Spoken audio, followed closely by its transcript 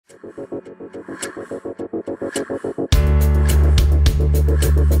Hello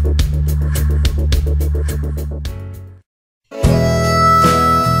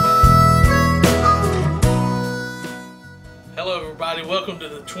everybody, welcome to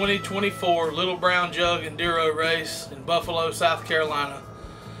the 2024 Little Brown Jug Enduro Race in Buffalo, South Carolina.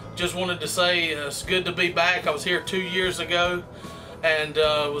 Just wanted to say it's good to be back. I was here 2 years ago and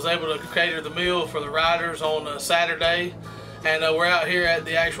was able to cater the meal for the riders on Saturday. And we're out here at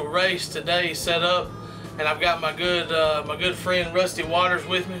the actual race today set up. And I've got my good friend Rusty Waters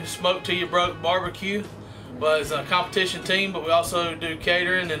with me, Smoke Till You Broke Barbecue. But it's a competition team, but we also do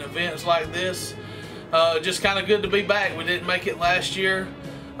catering and events like this. Just kind of good to be back. We didn't make it last year.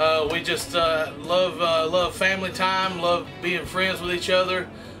 We just love family time, love being friends with each other.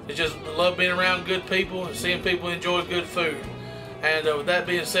 We just love being around good people and seeing people enjoy good food. And with that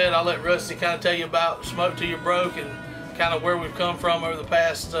being said, I'll let Rusty kind of tell you about Smoke Till You Broke and kind of where we've come from over the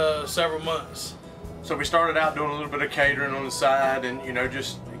past several months. So we started out doing a little bit of catering on the side and, you know,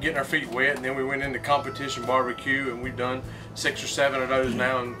 just getting our feet wet, and then we went into competition barbecue, and we've done 6 or 7 of those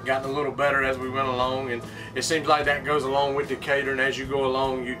now and gotten a little better as we went along. And it seems like that goes along with the catering. As you go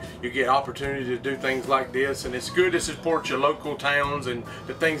along, you get opportunity to do things like this, and it's good to support your local towns and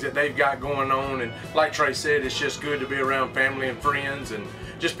the things that they've got going on. And like Trey said, it's just good to be around family and friends and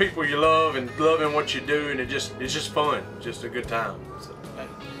just people you love and loving what you do, and it's just fun, just a good time. So.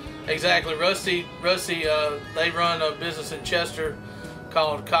 Exactly. Rusty, they run a business in Chester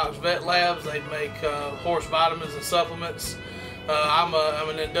called Cox Vet Labs. They make horse vitamins and supplements. I'm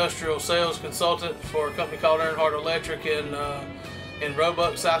an industrial sales consultant for a company called Earnhardt Electric in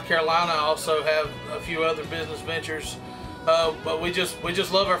Roebuck, South Carolina. I also have a few other business ventures. But we just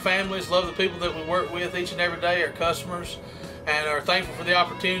love our families, love the people that we work with each and every day, our customers, and are thankful for the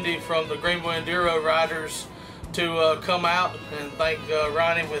opportunity from the Greenville Enduro riders to come out, and thank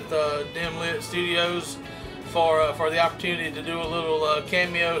Ronnie with Dim Lit Studios for the opportunity to do a little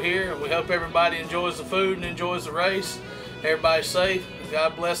cameo here. And we hope everybody enjoys the food and enjoys the race. Everybody's safe.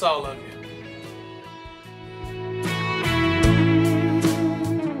 God bless all of you.